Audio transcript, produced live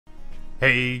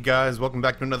Hey guys, welcome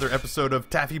back to another episode of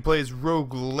Taffy Plays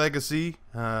Rogue Legacy,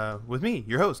 with me,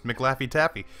 your host,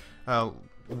 Taffy.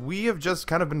 We have just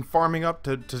kind of been farming up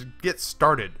to get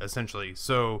started, essentially.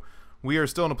 So, we are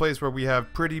still in a place where we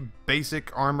have pretty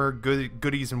basic armor,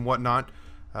 goodies, and whatnot.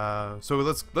 So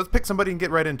let's pick somebody and get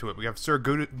right into it. We have Sir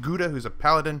Gouda, who's a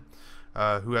paladin,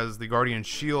 who has the Guardian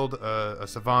Shield, a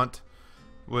savant,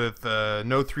 with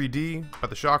no 3D, but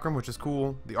the chakram, which is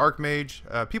cool. The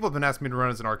Archmage. People have been asking me to run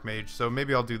as an Archmage, so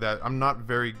maybe I'll do that. I'm not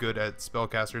very good at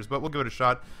spellcasters, but we'll give it a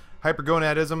shot.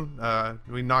 Hypergonadism.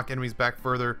 We knock enemies back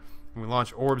further. We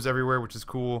launch orbs everywhere, which is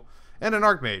cool. And an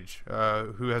Archmage,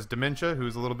 who has dementia,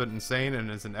 who's a little bit insane and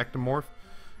is an ectomorph.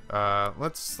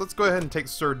 Let's go ahead and take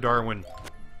Sir Darwin.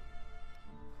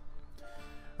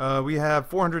 We have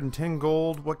 410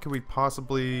 gold. What can we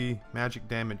possibly magic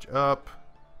damage up?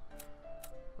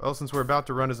 Well, since we're about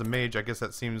to run as a mage, I guess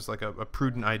that seems like a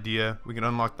prudent idea. We can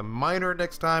unlock the miner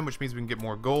next time, which means we can get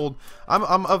more gold.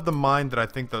 I'm of the mind that I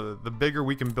think the bigger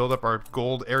we can build up our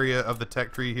gold area of the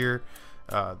tech tree here,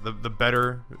 the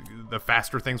better, the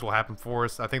faster things will happen for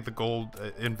us. I think the gold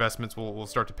investments will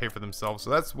start to pay for themselves. So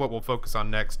that's what we'll focus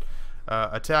on next.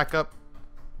 Attack up.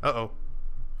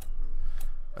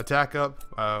 Attack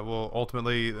up will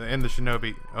ultimately end the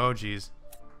shinobi. Oh, geez.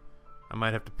 I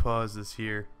might have to pause this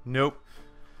here. Nope.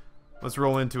 Let's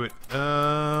roll into it.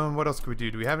 What else can we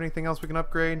do? Do we have anything else we can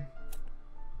upgrade?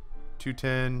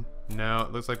 210. No,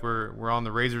 it looks like we're on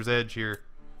the razor's edge here.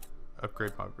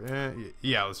 Upgrade pop.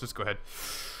 Yeah, let's just go ahead.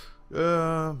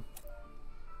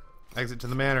 Exit to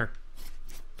the manor.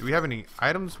 Do we have any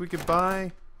items we could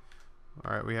buy?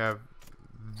 Alright, we have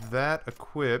that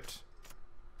equipped.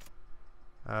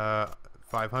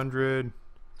 500.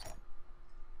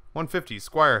 150.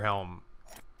 Squire helm.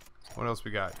 What else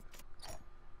we got?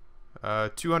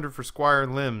 200 for Squire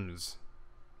limbs.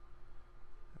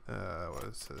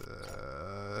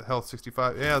 Health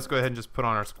 65. Yeah, let's go ahead and just put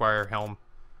on our Squire helm.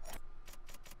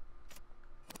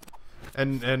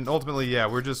 And ultimately, yeah,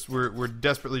 we're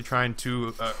desperately trying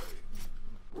to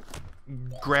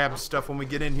grab stuff when we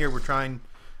get in here. We're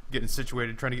getting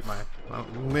situated, trying to get my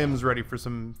limbs ready for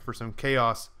some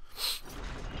chaos.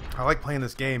 I like playing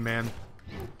this game, man.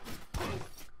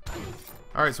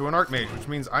 Alright, so an Archmage, which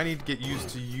means I need to get used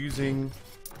to using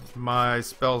my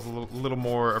spells a little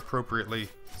more appropriately.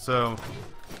 So,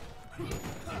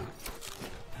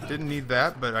 didn't need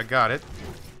that, but I got it.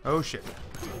 Oh shit.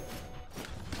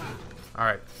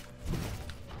 Alright.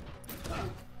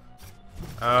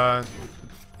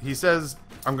 He says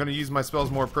I'm gonna use my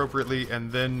spells more appropriately and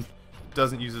then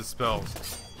doesn't use his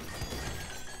spells.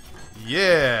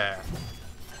 Yeah!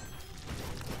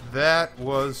 That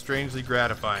was strangely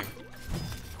gratifying.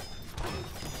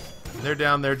 They're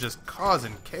down there just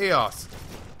causing chaos.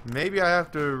 Maybe I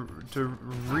have to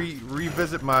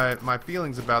revisit my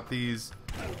feelings about these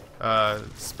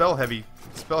spell heavy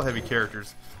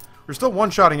characters. We're still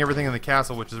one-shotting everything in the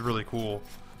castle, which is really cool.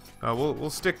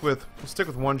 We'll stick with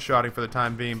one-shotting for the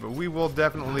time being, but we will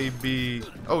definitely be.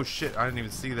 Oh shit! I didn't even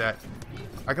see that.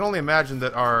 I can only imagine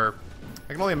that our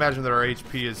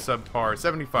HP is subpar,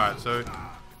 75. So.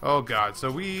 Oh god,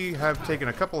 so we have taken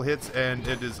a couple hits and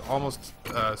it is almost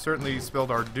certainly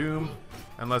spelled our doom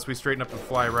unless we straighten up and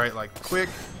fly right like quick.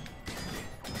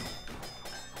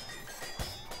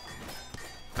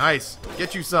 Nice,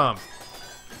 get you some.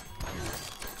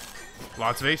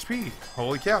 Lots of HP.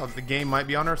 Holy cow, the game might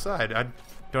be on our side. I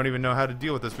don't even know how to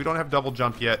deal with this. We don't have double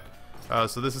jump yet,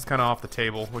 so this is kind of off the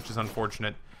table, which is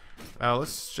unfortunate.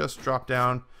 Let's just drop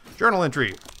down. Journal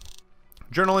entry.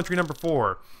 Journal entry number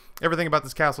 4. Everything about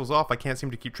this castle is off. I can't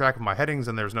seem to keep track of my headings,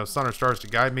 and there's no sun or stars to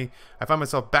guide me. I find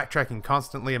myself backtracking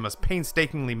constantly and must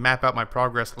painstakingly map out my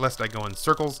progress lest I go in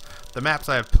circles. The maps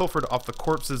I have pilfered off the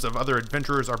corpses of other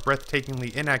adventurers are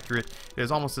breathtakingly inaccurate. It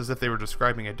is almost as if they were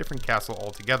describing a different castle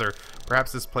altogether.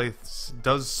 Perhaps this place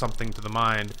does something to the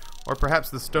mind, or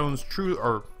perhaps the stones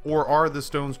or are the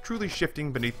stones truly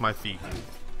shifting beneath my feet.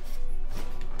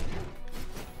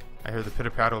 I hear the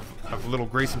pitter-patter of little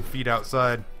Grayson feet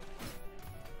outside.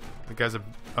 The guy's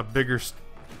a bigger...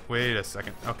 Wait a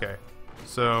second. Okay.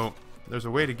 So, there's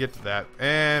a way to get to that.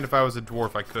 And if I was a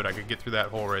dwarf, I could get through that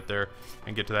hole right there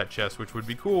and get to that chest, which would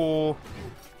be cool.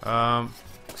 Alright,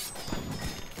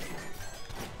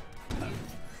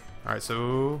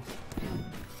 so...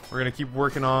 We're gonna keep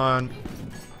working on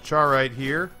Charite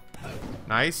here.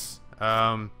 Nice.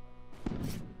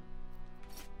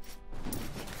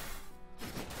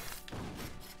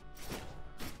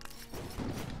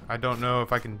 I don't know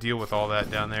if I can deal with all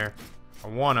that down there. I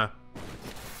wanna.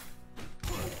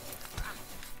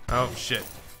 Oh shit.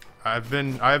 I have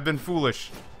been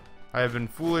foolish. I have been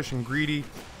foolish and greedy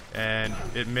And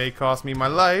it may cost me my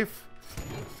life.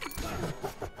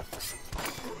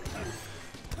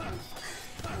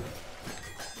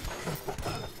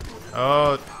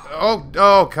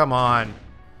 Oh, come on.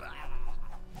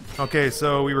 Okay,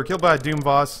 so we were killed by a Doom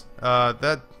boss.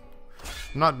 I'm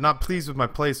not pleased with my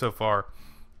play so far.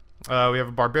 We have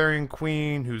a Barbarian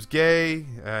Queen who's gay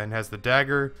and has the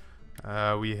dagger.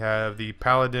 We have the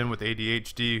Paladin with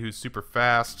ADHD who's super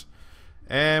fast.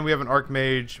 And we have an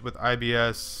Archmage with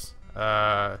IBS.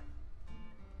 I'll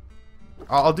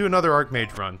do another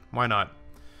Archmage run. Why not?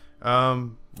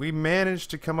 We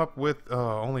managed to come up with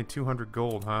only 200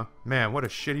 gold, huh? Man, what a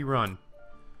shitty run.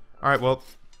 Alright, well,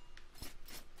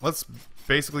 let's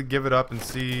basically give it up and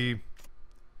see.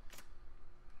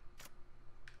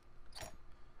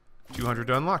 200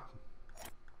 to unlock.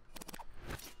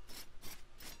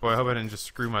 Boy, I hope I didn't just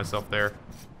screw myself there.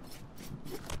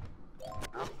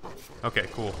 Okay,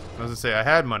 cool. I was gonna say, I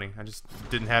had money. I just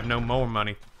didn't have no more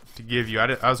money to give you.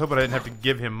 I was hoping I didn't have to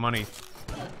give him money.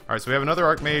 Alright, so we have another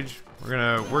Archmage. We're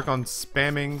gonna work on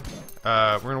spamming.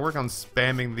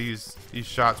 These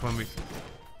shots when we,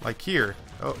 like here.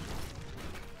 Oh,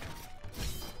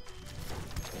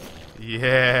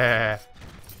 yeah.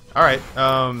 All right.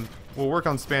 We'll work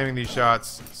on spamming these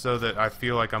shots so that I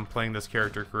feel like I'm playing this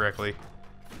character correctly.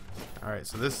 All right.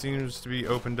 So this seems to be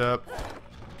opened up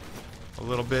a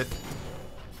little bit.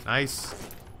 Nice.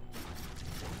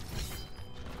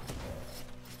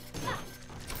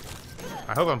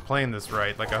 I hope I'm playing this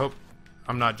right. Like, I hope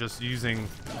I'm not just using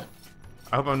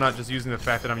the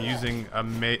fact that I'm using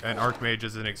an Archmage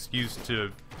as an excuse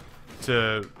to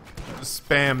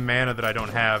spam mana that I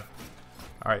don't have.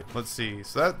 All right, let's see.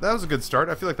 So that was a good start.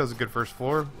 I feel like that was a good first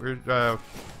floor. We're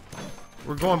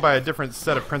going by a different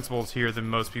set of principles here than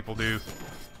most people do.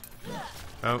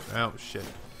 Oh shit.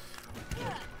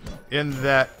 In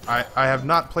that I have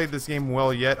not played this game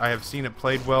well yet. I have seen it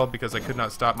played well because I could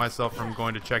not stop myself from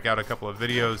going to check out a couple of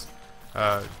videos.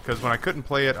 Because when I couldn't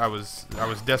play it, I was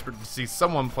desperate to see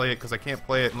someone play it because I can't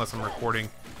play it unless I'm recording.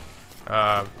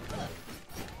 But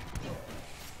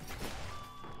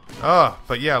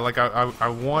yeah, like I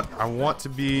want to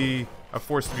be a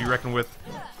force to be reckoned with.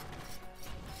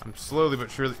 I'm slowly but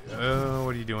surely. Oh,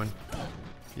 what are you doing?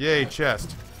 Yay,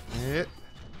 chest.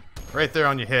 Right there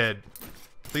on your head.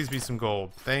 Please be some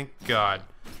gold. Thank God.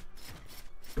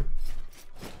 If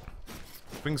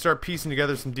we can start piecing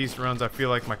together some decent runs, I feel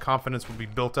like my confidence will be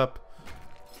built up,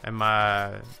 and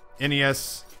my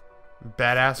NES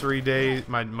badassery days,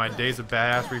 my days of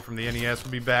badassery from the NES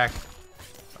will be back.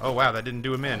 Oh wow, that didn't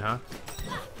do him in, huh?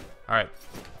 All right.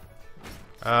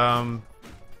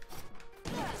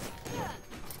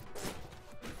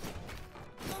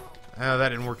 Oh, that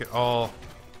didn't work at all.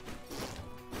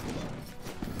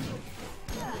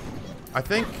 I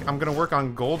think I'm gonna work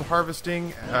on gold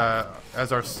harvesting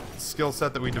as our skill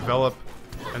set that we develop,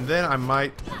 and then I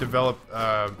might develop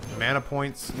mana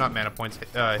points, not mana points,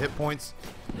 hit points.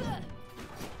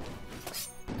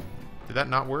 Did that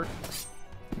not work?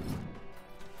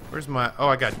 Where's my? Oh,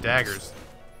 I got daggers.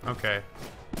 Okay.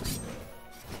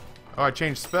 Oh, I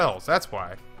changed spells. That's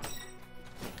why.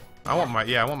 I want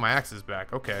my axes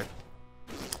back. Okay.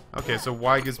 Okay, so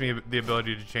Y gives me the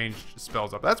ability to change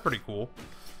spells up. That's pretty cool.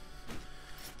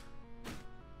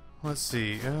 Let's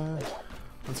see.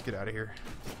 Let's get out of here.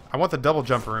 I want the double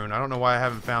jump rune. I don't know why I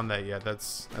haven't found that yet.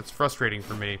 That's frustrating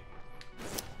for me.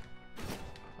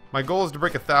 My goal is to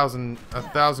break 1,000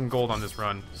 gold on this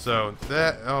run. So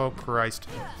that. Oh Christ.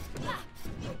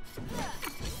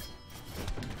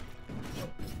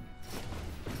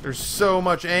 There's so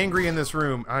much angry in this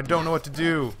room. I don't know what to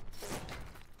do.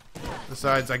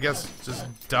 Besides, I guess just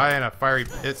die in a fiery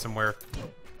pit somewhere.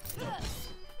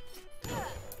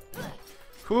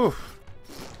 Whew.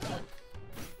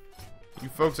 You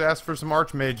folks asked for some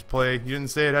Archmage play. You didn't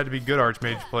say it had to be good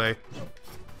Archmage play.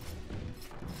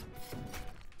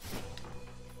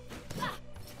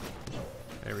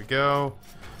 There we go.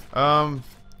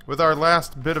 With our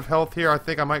last bit of health here, I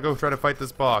think I might go try to fight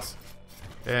this boss.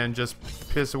 And just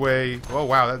piss away... Oh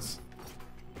wow, that's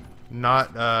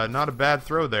not a bad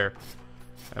throw there.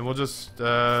 And we'll just...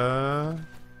 yeah,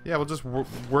 we'll just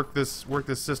work this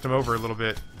system over a little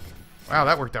bit. Wow,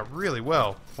 that worked out really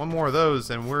well. One more of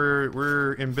those, and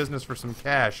we're in business for some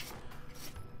cash.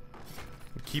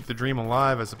 Keep the dream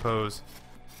alive, I suppose.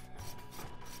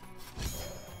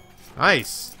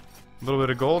 Nice. A little bit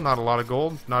of gold, not a lot of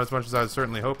gold, not as much as I was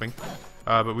certainly hoping.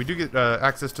 But we do get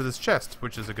access to this chest,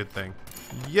 which is a good thing.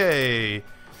 Yay!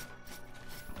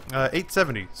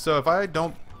 870. So if I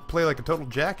don't play like a total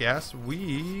jackass,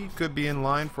 we could be in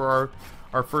line for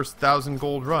our first 1,000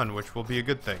 gold run, which will be a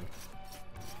good thing.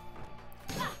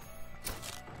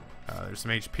 There's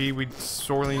some HP we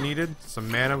sorely needed. Some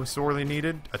mana we sorely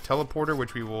needed. A teleporter,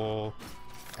 which we will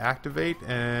activate.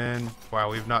 And, wow,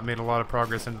 we've not made a lot of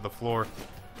progress into the floor.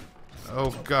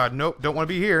 Oh, God. Nope. Don't want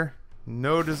to be here.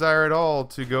 No desire at all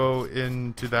to go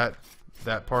into that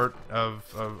part of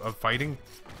fighting.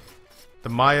 The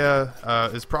Maya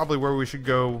is probably where we should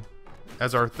go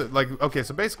as our... okay,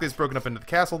 so basically it's broken up into the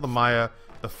castle, the Maya,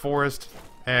 the forest,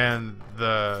 and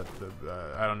the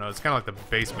I don't know, it's kind of like the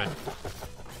basement.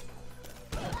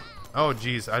 Oh,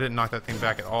 jeez, I didn't knock that thing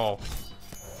back at all.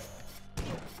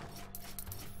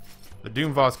 The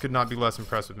Doom Voss could not be less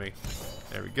impressed with me.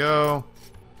 There we go.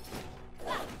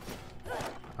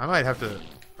 I might have to...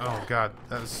 Oh, God,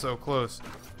 that was so close.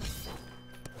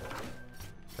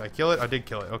 Did I kill it? I did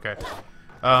kill it, okay.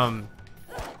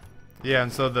 Yeah,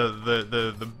 and so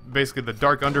the basically the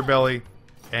dark underbelly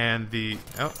and the...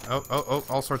 Oh,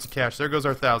 all sorts of cash. There goes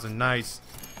our 1,000. Nice.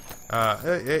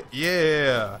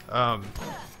 Yeah.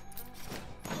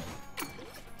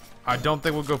 I don't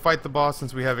think we'll go fight the boss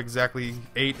since we have exactly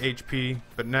 8 HP.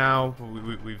 But now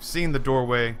we've seen the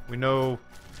doorway. We know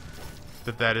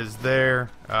that is there.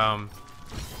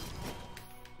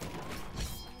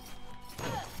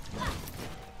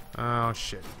 Oh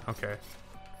shit. Okay.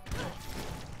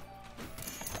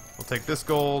 We'll take this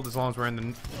gold as long as we're in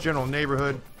the general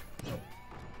neighborhood.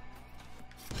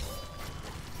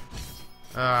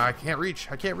 I can't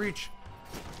reach. I can't reach.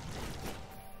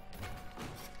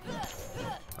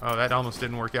 Oh, that almost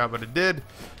didn't work out, but it did.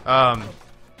 And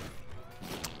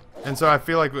so I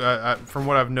feel like, from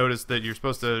what I've noticed, that you're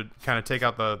supposed to kind of take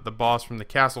out the boss from the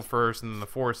castle first, and then the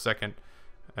forest second,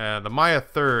 the Maya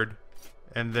third,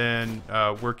 and then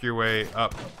work your way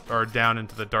up or down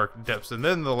into the dark depths. And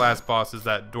then the last boss is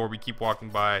that door we keep walking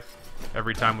by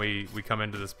every time we come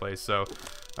into this place. So,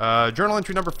 journal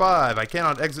entry number 5. I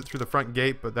cannot exit through the front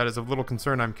gate, but that is of little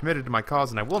concern. I'm committed to my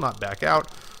cause, and I will not back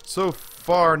out. So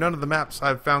far, none of the maps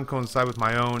I've found coincide with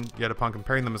my own, yet upon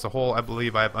comparing them as a whole, I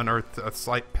believe I have unearthed a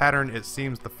slight pattern. It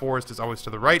seems the forest is always to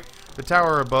the right, the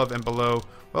tower above and below.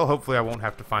 Well, hopefully I won't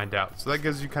have to find out. So that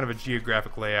gives you kind of a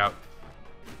geographic layout.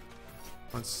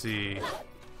 Let's see.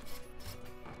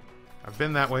 I've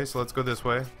been that way, so let's go this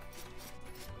way.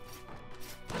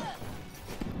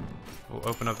 We'll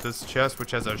open up this chest,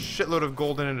 which has a shitload of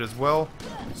gold in it as well.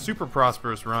 Super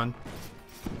prosperous run.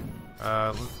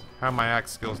 How are my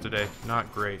axe skills today?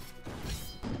 Not great.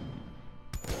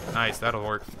 Nice, that'll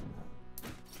work.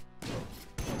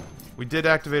 We did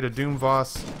activate a Doom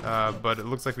Voss, but it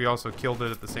looks like we also killed it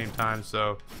at the same time,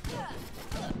 so...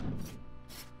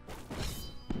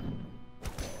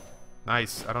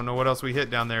 Nice. I don't know what else we hit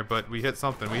down there, but we hit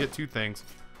something. We hit 2 things.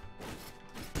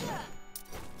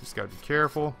 Just gotta be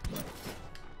careful.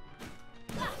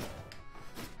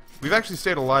 We've actually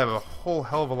stayed alive a whole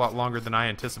hell of a lot longer than I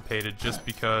anticipated, just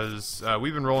because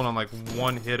we've been rolling on like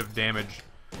 1 hit of damage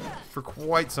for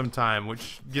quite some time,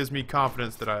 which gives me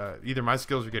confidence that either my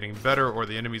skills are getting better or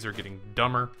the enemies are getting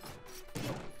dumber.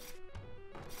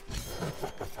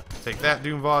 Take that,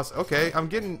 Doom Voss. Okay, I'm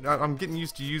getting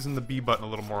used to using the B button a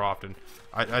little more often.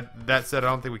 That said, I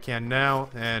don't think we can now,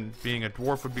 and being a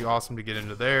dwarf would be awesome to get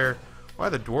into there. Why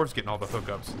are the dwarves getting all the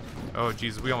hookups? Oh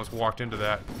Jesus, we almost walked into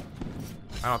that.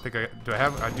 I don't think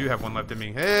I do have one left in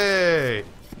me. Hey!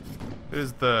 It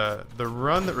is the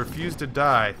run that refused to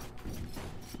die.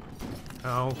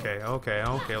 Oh,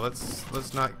 okay.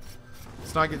 Let's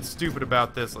not get stupid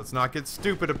about this. Let's not get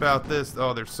stupid about this.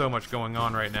 Oh, there's so much going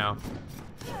on right now.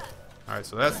 Alright,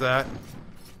 so that's that.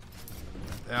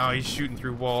 Oh, he's shooting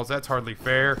through walls. That's hardly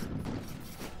fair.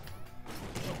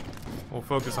 We'll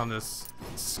focus on this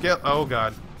oh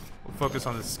god. We'll focus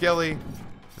on this skelly, and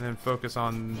then focus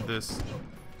on this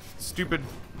stupid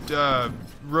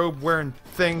robe-wearing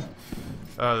thing.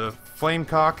 The flame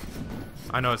cock.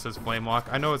 I know it says flame lock.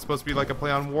 I know it's supposed to be like a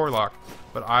play on warlock,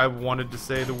 but I wanted to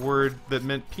say the word that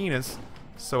meant penis,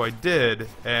 so I did,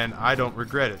 and I don't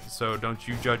regret it. So don't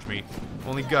you judge me.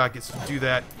 Only God gets to do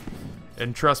that,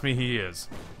 and trust me, he is.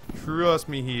 Trust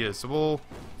me, he is. So we'll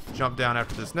jump down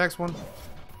after this next one.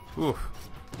 Oof.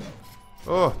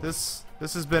 Oh, this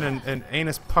has been an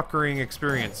anus puckering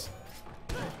experience.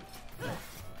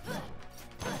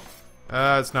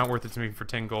 It's not worth it to me for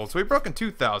 10 gold. So we broke in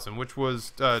 2,000, which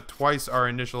was twice our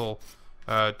initial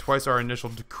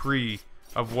decree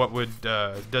of what would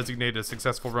designate a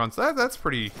successful run. So that's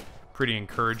pretty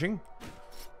encouraging.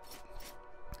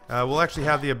 We'll actually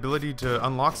have the ability to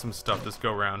unlock some stuff this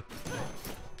go round.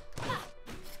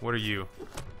 What are you?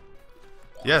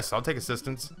 Yes, I'll take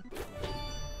assistance.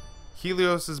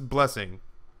 Helios's blessing.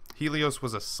 Helios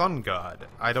was a sun god.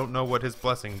 I don't know what his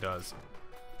blessing does.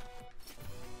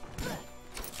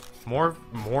 more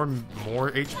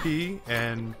HP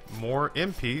and more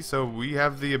MP, so we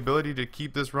have the ability to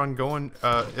keep this run going,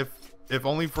 if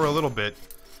only for a little bit.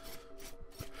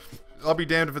 I'll be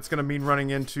damned if it's gonna mean running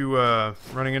into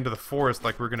the forest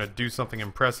like we're gonna do something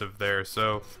impressive there.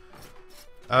 So,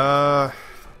 do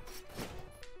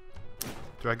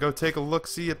I go take a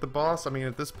look-see at the boss? I mean,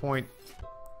 at this point,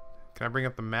 can I bring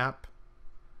up the map?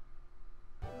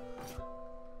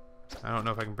 I don't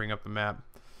know if I can bring up the map.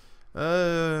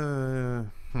 Wait,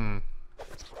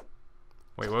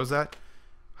 what was that?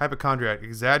 Hypochondriac.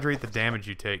 Exaggerate the damage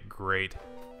you take. Great.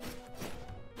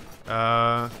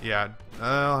 Yeah.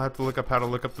 I'll have to look up how to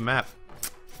look up the map.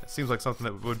 It seems like something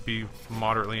that would be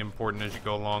moderately important as you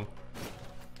go along.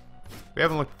 We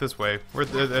haven't looked this way.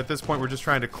 At this point, we're just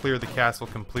trying to clear the castle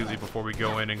completely before we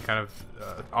go in and kind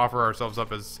of offer ourselves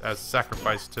up as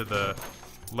sacrifice to the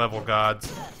level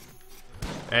gods.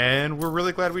 And we're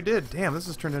really glad we did. Damn, this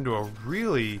has turned into a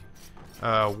really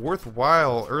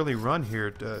worthwhile early run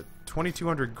here.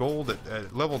 2,200 gold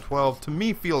at level 12 to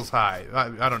me feels high.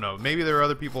 I don't know. Maybe there are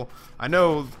other people. I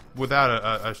know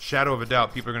without a shadow of a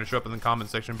doubt, people are going to show up in the comment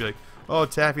section and be like, "Oh,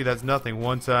 Taffy, that's nothing.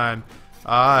 One time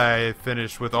I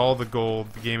finished with all the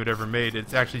gold the game had ever made.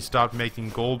 It's actually stopped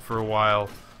making gold for a while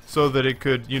so that it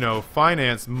could, you know,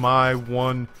 finance my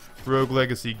one Rogue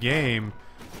Legacy game."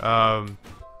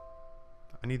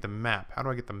 I need the map. How do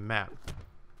I get the map?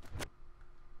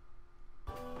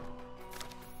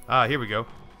 Ah, here we go.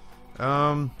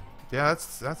 Yeah,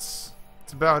 that's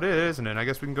about it, isn't it? I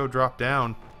guess we can go drop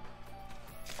down.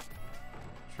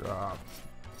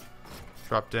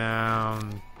 Drop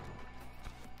down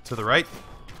to the right.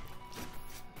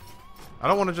 I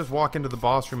don't want to just walk into the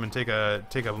boss room and take a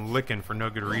licking for no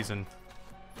good reason.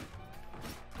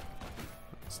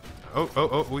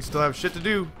 Oh, we still have shit to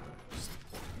do.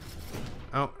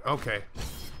 Oh, okay.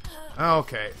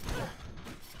 Okay.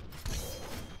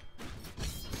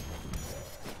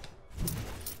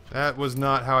 That was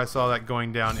not how I saw that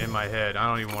going down in my head. I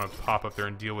don't even want to pop up there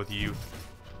and deal with you.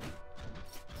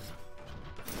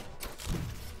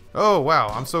 Oh, wow.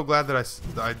 I'm so glad that I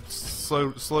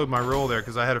slowed my roll there,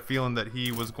 because I had a feeling that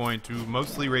he was going to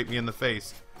mostly rape me in the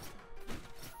face.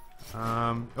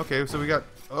 Okay, so we got...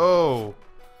 Oh.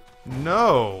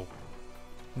 No.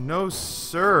 No,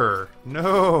 sir.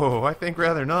 No, I think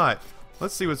rather not.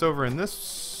 Let's see what's over in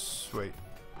this... Wait.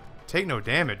 Take no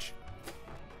damage.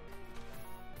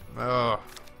 Oh.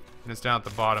 And it's down at the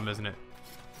bottom, isn't it?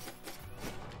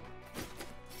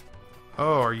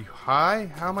 Oh, are you high?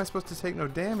 How am I supposed to take no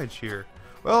damage here?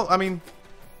 Well, I mean...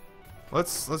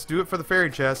 Let's do it for the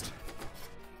fairy chest.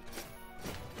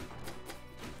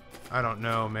 I don't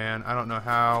know, man. I don't know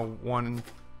how one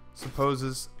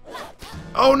supposes...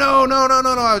 Oh, no, no, no,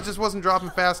 no, no. I just wasn't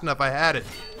dropping fast enough. I had it.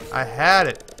 I had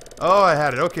it. Oh, I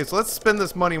had it. Okay, so let's spend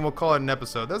this money and we'll call it an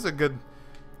episode. That's a good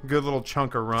little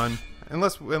chunk of run.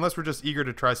 Unless we're just eager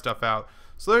to try stuff out.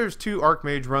 So there's 2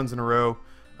 Archmage runs in a row.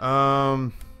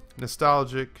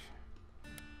 Nostalgic.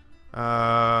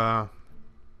 Paladin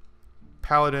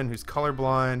who's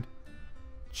colorblind.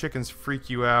 Chickens freak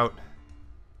you out.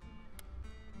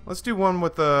 Let's do one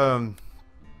with the...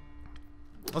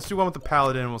 Let's do one with the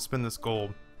Paladin and we'll spend this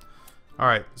gold.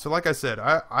 Alright, so like I said,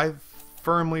 I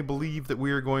firmly believe that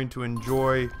we are going to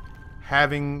enjoy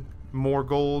having more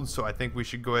gold, so I think we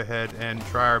should go ahead and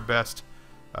try our best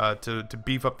to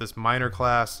beef up this miner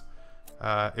class.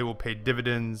 It will pay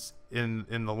dividends in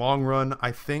the long run,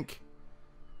 I think.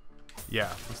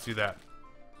 Yeah, let's do that.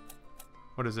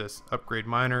 What is this? Upgrade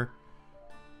miner.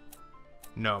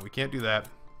 No, we can't do that.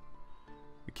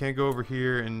 We can't go over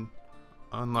here and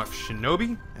unlock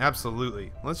Shinobi?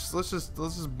 Absolutely. Let's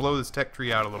just blow this tech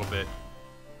tree out a little bit.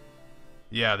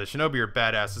 Yeah, the Shinobi are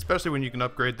badass, especially when you can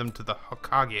upgrade them to the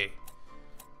Hokage.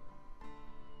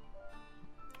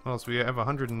 What else? We have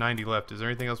 190 left. Is there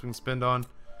anything else we can spend on?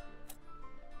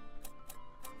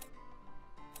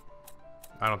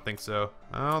 I don't think so.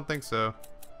 I don't think so.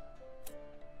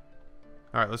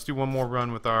 Alright, let's do one more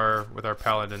run with our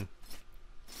Paladin.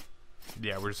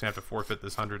 Yeah, we're just gonna have to forfeit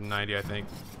this 190, I think.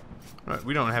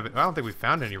 We don't have it. I don't think we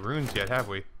found any runes yet, have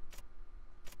we?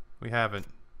 We haven't.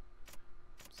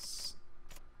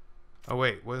 Oh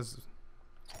wait, what is...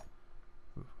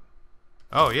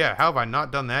 Oh yeah, how have I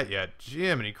not done that yet?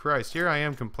 Jiminy Christ, here I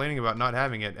am complaining about not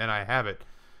having it, and I have it.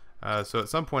 So at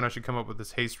some point I should come up with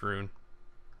this haste rune.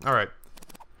 Alright.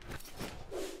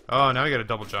 Oh, now we got a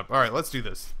double jump. Alright, let's do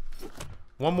this.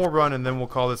 One more run and then we'll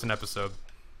call this an episode.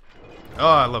 Oh,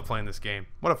 I love playing this game.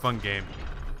 What a fun game.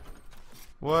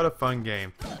 What a fun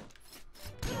game.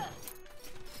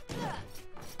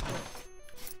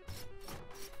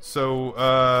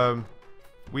 So,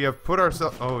 we have put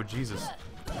ourselves... Oh, Jesus.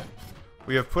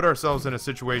 we have put ourselves in a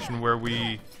situation where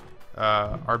we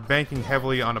are banking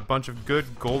heavily on a bunch of good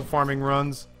gold farming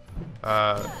runs.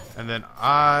 And then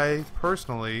I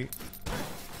personally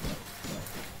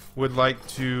would like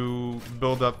to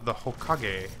build up the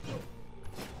Hokage.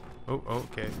 Oh,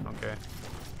 okay, okay.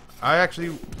 I actually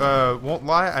won't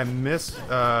lie. I miss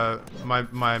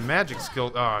my magic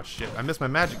skills. Oh shit! I miss my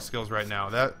magic skills right now.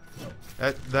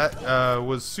 That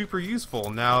was super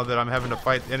useful. Now that I'm having to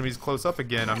fight enemies close up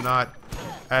again, I'm not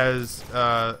as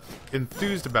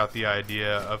enthused about the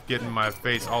idea of getting my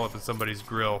face all up in somebody's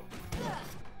grill.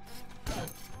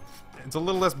 It's a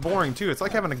little less boring too. It's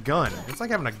like having a gun. It's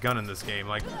like having a gun in this game.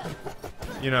 Like,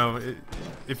 you know,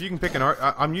 if you can pick an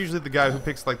I'm usually the guy who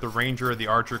picks like the ranger or the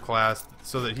archer class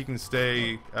so that he can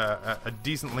stay a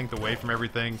decent length away from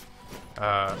everything.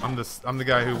 I'm the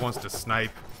guy who wants to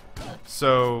snipe.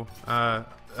 So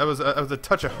that was a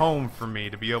touch of home for me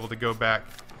to be able to go back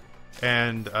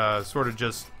and sort of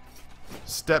just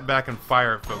step back and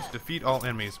fire at folks. Defeat all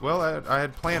enemies. Well, I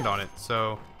had planned on it,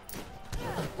 so.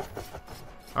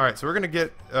 Alright, so we're gonna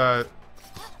get,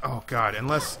 oh god,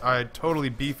 unless I totally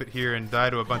beef it here and die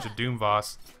to a bunch of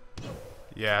Doomvoss.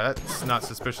 Yeah, that's not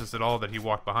suspicious at all that he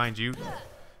walked behind you.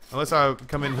 Unless I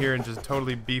come in here and just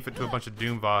totally beef it to a bunch of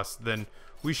Doomvoss, then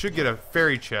we should get a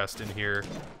fairy chest in here.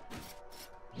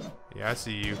 Yeah, I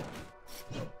see you.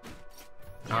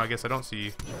 No, I guess I don't see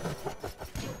you.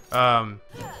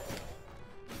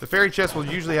 The fairy chest will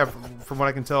usually have, from what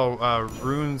I can tell,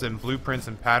 runes and blueprints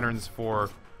and patterns for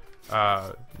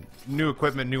new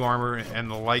equipment, new armor,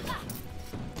 and the like.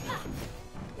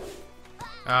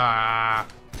 Ah,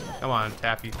 come on,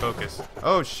 Taffy, focus.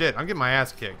 Oh shit, I'm getting my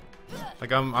ass kicked.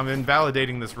 Like I'm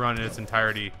invalidating this run in its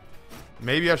entirety.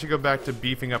 Maybe I should go back to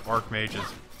beefing up archmages.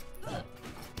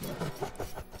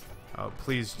 Oh,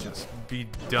 please just be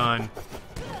done.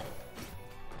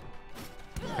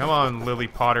 Come on, Lily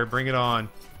Potter, bring it on.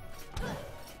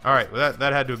 All right, well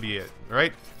that had to be it,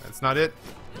 right? That's not it.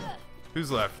 Who's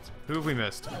left? Who have we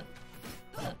missed?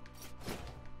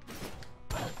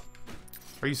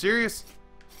 Are you serious?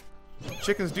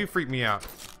 Chickens do freak me out.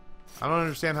 I don't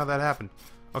understand how that happened.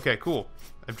 Okay, cool.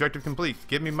 Objective complete.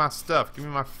 Give me my stuff. Give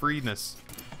me my freeness.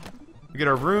 We get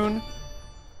our rune,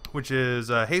 which is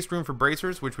a haste rune for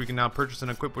bracers, which we can now purchase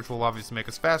and equip, which will obviously make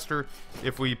us faster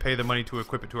if we pay the money to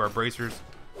equip it to our bracers.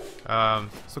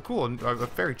 So cool, a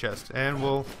fairy chest. And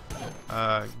we'll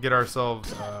get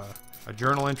ourselves a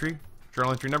journal entry.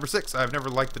 Journal entry number 6. I've never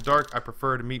liked the dark. I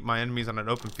prefer to meet my enemies on an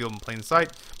open field in plain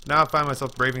sight. Now I find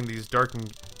myself braving these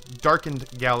darkened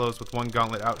gallows with one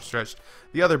gauntlet outstretched,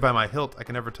 the other by my hilt. I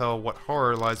can never tell what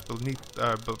horror lies beneath,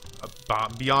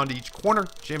 beyond each corner.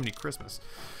 Jiminy Christmas.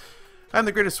 I am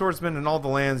the greatest swordsman in all the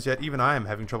lands, yet even I am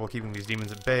having trouble keeping these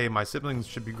demons at bay. My siblings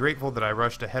should be grateful that I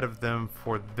rushed ahead of them.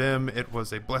 For them, it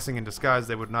was a blessing in disguise.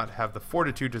 They would not have the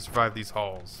fortitude to survive these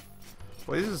halls.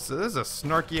 Boy, this is a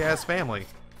snarky-ass family.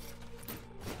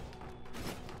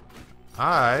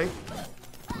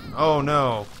 Oh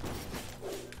no.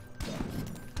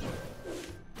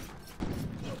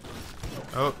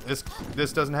 Oh,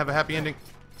 this doesn't have a happy ending.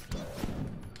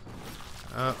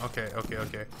 Okay.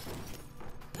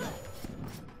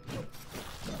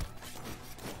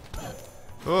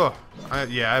 Oh,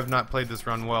 yeah, I have not played this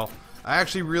run well. I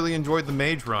actually really enjoyed the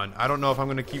Mage run. I don't know if I'm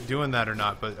going to keep doing that or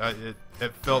not, but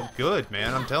it felt good,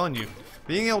 man. I'm telling you.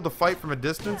 Being able to fight from a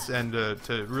distance and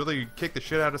to really kick the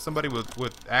shit out of somebody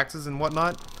with axes and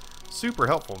whatnot, super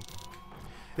helpful.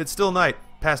 It's still night.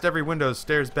 Past every window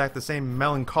stares back the same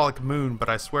melancholic moon, but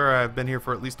I swear I have been here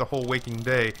for at least a whole waking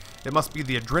day. It must be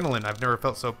the adrenaline. I've never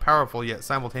felt so powerful yet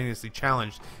simultaneously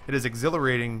challenged. It is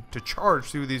exhilarating to charge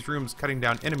through these rooms, cutting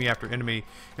down enemy after enemy.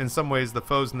 In some ways, the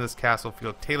foes in this castle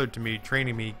feel tailored to me,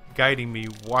 training me, guiding me,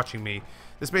 watching me.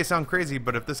 This may sound crazy,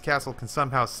 but if this castle can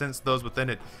somehow sense those within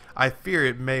it, I fear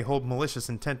it may hold malicious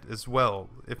intent as well.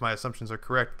 If my assumptions are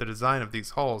correct, the design of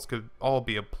these halls could all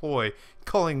be a ploy,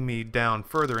 culling me down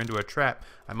further into a trap.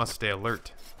 I must stay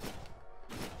alert.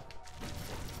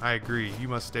 I agree, you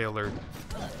must stay alert.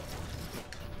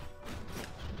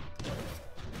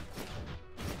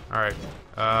 Alright,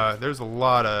 there's a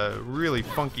lot of really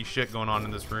funky shit going on in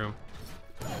this room.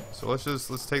 So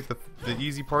let's take the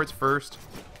easy parts first.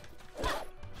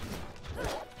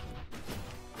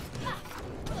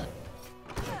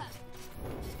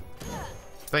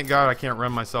 Thank God I can't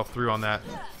run myself through on that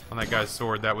guy's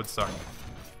sword. That would suck.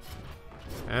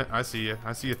 I see you.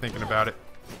 I see you thinking about it.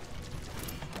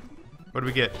 What do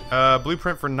we get?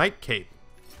 Blueprint for Night Cape.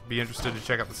 Be interested to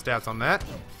check out the stats on that.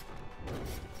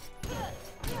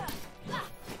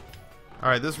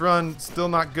 Alright, this run still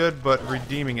not good, but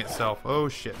redeeming itself. Oh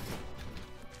shit.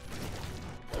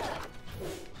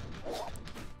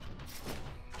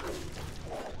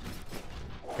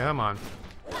 Come on.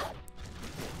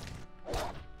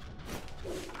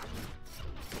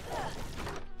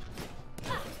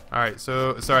 Alright,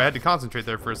 so... Sorry, I had to concentrate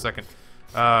there for a second.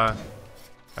 I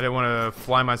didn't want to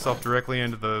fly myself directly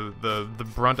into the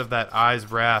brunt of that eye's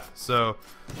wrath. So,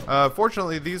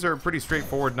 fortunately, these are pretty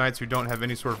straightforward knights who don't have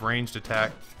any sort of ranged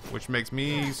attack, which makes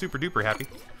me super duper happy.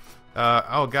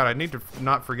 Oh god, I need to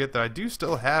not forget that I do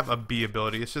still have a B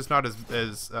ability. It's just not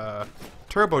as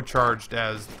turbocharged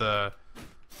as the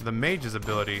Mage's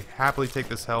ability. Happily take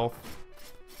this health.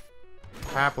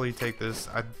 Happily take this.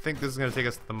 I think this is going to take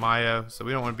us to the Maya, so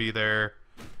we don't want to be there.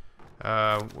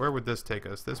 Where would this take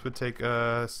us? This would take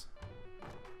us...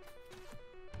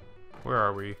 Where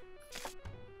are we?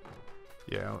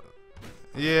 Yeah,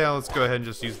 let's go ahead and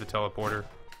just use the teleporter.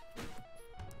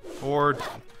 Or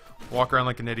walk around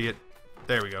like an idiot.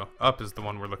 There we go. Up is the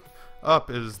one we're looking...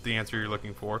 Up is the answer you're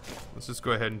looking for. Let's just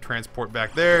go ahead and transport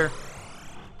back there.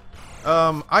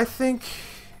 I think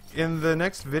in the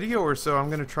next video or so, I'm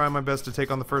going to try my best to take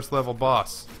on the first level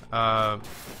boss.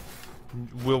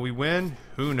 Will we win?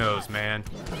 Who knows, man.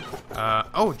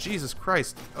 Oh, Jesus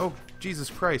Christ. Oh, Jesus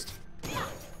Christ.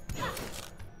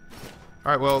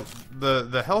 Alright, well,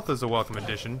 the health is a welcome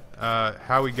addition.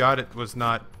 How we got it was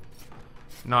not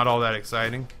all that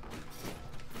exciting.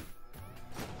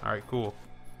 Alright, cool.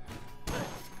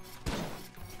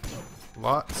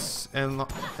 Lots and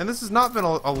this has not been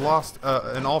a lost,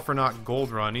 an all for naught gold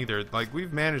run either. Like,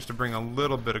 we've managed to bring a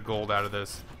little bit of gold out of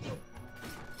this.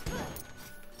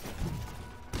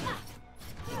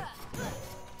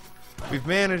 We've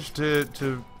managed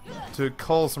to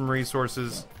cull some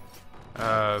resources.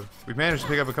 We've managed to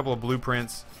pick up a couple of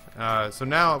blueprints. So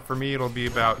now for me it'll be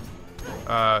about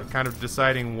kind of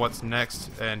deciding what's next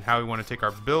and how we want to take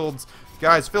our builds.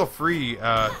 Guys, feel free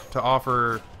to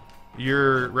offer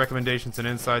your recommendations and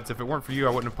insights. If it weren't for you, I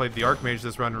wouldn't have played the Archmage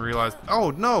this run and realized,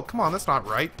 oh no, come on, that's not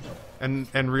right. And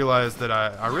realized that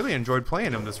I really enjoyed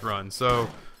playing him this run. So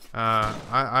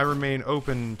I remain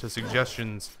open to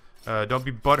suggestions. Don't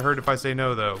be butthurt if I say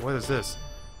no, though. What is this?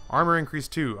 Armor increase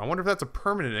 2. I wonder if that's a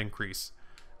permanent increase.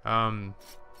 I'll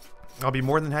be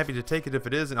more than happy to take it if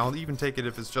it is, and I'll even take it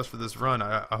if it's just for this run.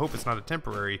 I hope it's not a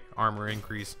temporary armor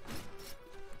increase.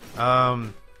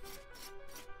 Let's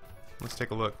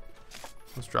take a look.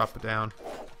 Let's drop it down.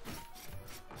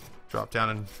 Drop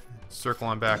down and circle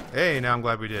on back. Hey, now I'm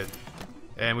glad we did.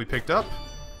 And we picked up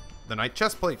the Knight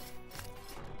chestplate.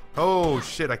 Oh,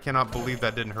 shit, I cannot believe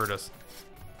that didn't hurt us.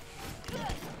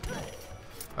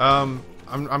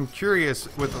 I'm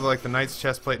curious with like the Knight's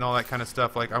chestplate and all that kind of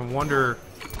stuff. Like, I wonder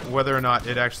whether or not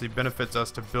it actually benefits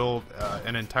us to build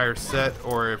an entire set,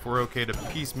 or if we're okay to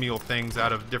piecemeal things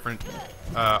out of different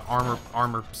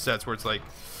armor sets where it's like,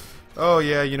 oh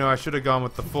yeah, you know, I should have gone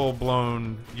with the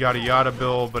full-blown yada yada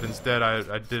build, but instead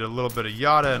I did a little bit of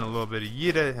yada and a little bit of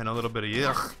yida and a little bit of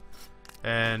yuck,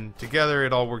 and together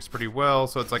it all works pretty well.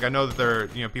 So it's like, I know that there,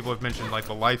 you know, people have mentioned like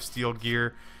the lifesteal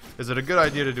gear. Is it a good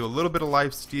idea to do a little bit of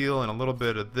lifesteal and a little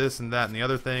bit of this and that and the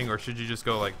other thing, or should you just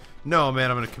go like, no man,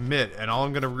 I'm gonna commit and all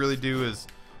I'm gonna really do is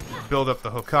build up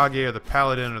the Hokage or the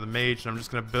Paladin or the Mage, and I'm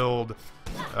just gonna build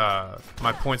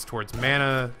my points towards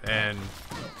mana. And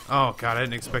oh god, I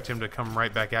didn't expect him to come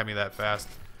right back at me that fast.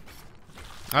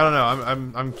 I don't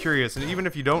know. I'm curious, and even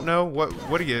if you don't know,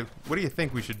 what do you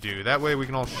think we should do? That way we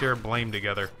can all share blame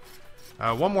together.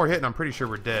 One more hit and I'm pretty sure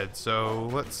we're dead. So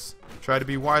let's try to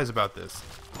be wise about this.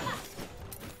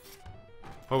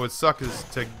 What would suck is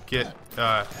to get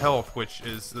health, which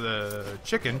is the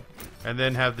chicken, and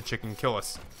then have the chicken kill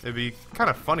us. It'd be kind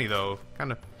of funny though.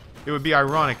 It would be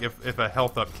ironic if a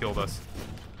health up killed us.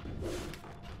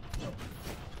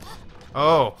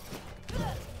 Oh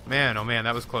man,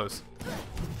 that was close.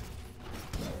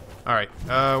 Alright,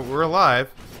 we're alive.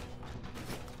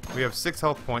 We have 6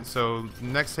 health points, so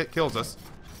next hit kills us.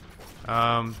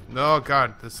 Oh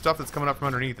god, the stuff that's coming up from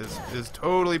underneath is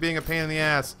totally being a pain in the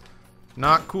ass.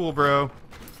 Not cool, bro.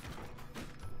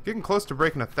 Getting close to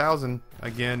breaking 1,000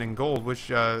 again in gold, which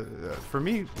for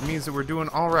me means that we're doing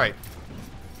alright.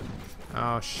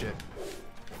 Oh shit.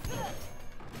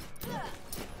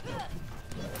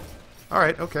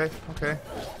 Alright, okay.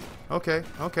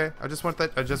 I just want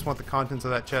that. I just want the contents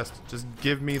of that chest. Just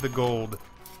give me the gold.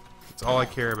 That's all I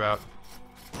care about.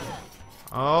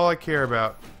 All I care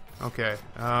about. Okay.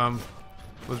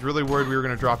 Was really worried we were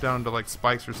gonna drop down into like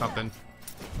spikes or something.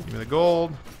 Give me the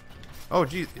gold. Oh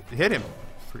geez, hit him.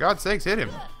 For God's sakes, hit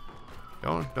him.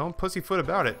 Don't pussyfoot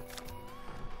about it.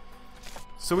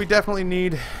 So we definitely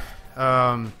need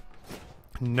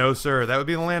no sir, that would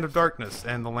be the Land of Darkness.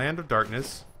 And the Land of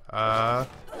Darkness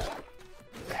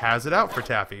has it out for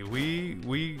Taffy.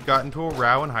 We got into a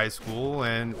row in high school,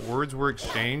 and words were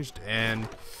exchanged, and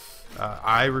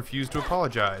I refused to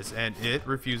apologize, and it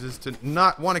refuses to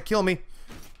not want to kill me.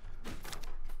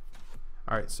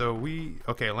 Alright, so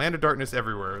okay, Land of Darkness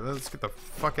everywhere. Let's get the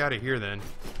fuck out of here then.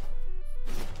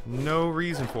 No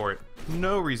reason for it.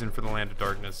 No reason for the Land of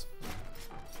Darkness.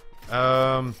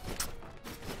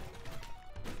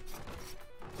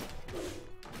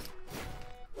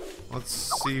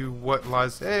 Let's see what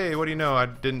lies. Hey, what do you know? I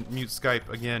didn't mute Skype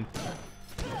again.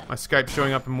 My Skype's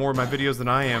showing up in more of my videos than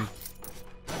I am.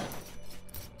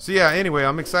 So yeah, anyway,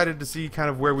 I'm excited to see kind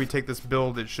of where we take this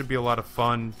build. It should be a lot of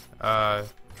fun.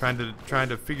 Trying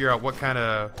to figure out what kind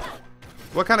of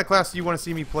class do you want to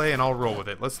see me play, and I'll roll with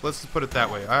it. Let's just put it that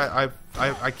way.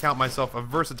 I count myself a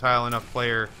versatile enough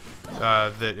player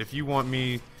that if you want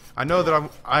me, I know that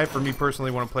I for me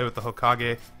personally want to play with the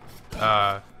Hokage.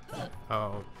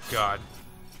 Oh God!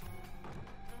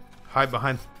 Hide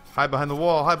behind the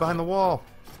wall! Hide behind the wall!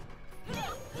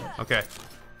 Okay,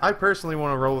 I personally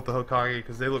want to roll with the Hokage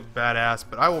because they look badass.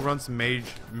 But I will run some mage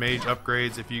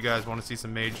upgrades if you guys want to see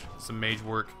some mage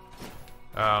work.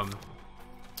 All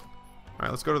right,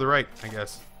 let's go to the right, I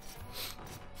guess.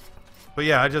 But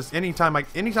yeah, anytime I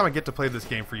get to play this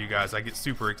game for you guys, I get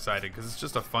super excited because it's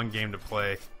just a fun game to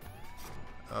play.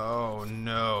 Oh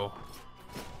no.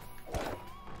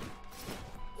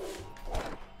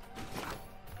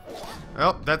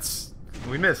 Well,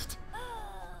 we missed.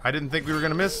 I didn't think we were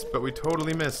gonna miss, but we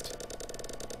totally missed.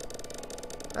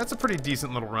 That's a pretty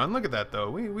decent little run. Look at that, though.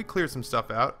 We cleared some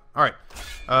stuff out. All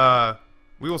right.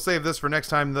 We will save this for next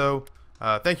time, though.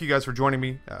 Thank you guys for joining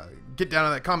me. Get down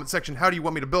in that comment section. How do you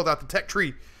want me to build out the tech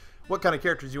tree? What kind of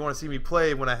characters do you want to see me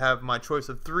play when I have my choice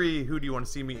of 3? Who do you want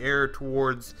to see me air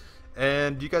towards?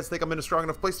 And do you guys think I'm in a strong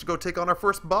enough place to go take on our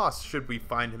first boss, should we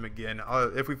find him again?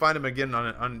 If we find him again on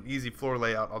an easy floor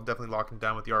layout, I'll definitely lock him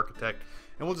down with the Architect.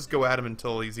 And we'll just go at him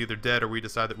until he's either dead or we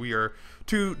decide that we are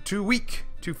too weak,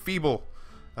 too feeble.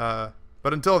 But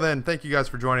until then, thank you guys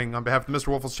for joining. On behalf of Mr.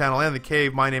 Waffles channel and The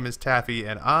Cave, my name is Taffy,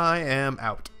 and I am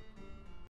out.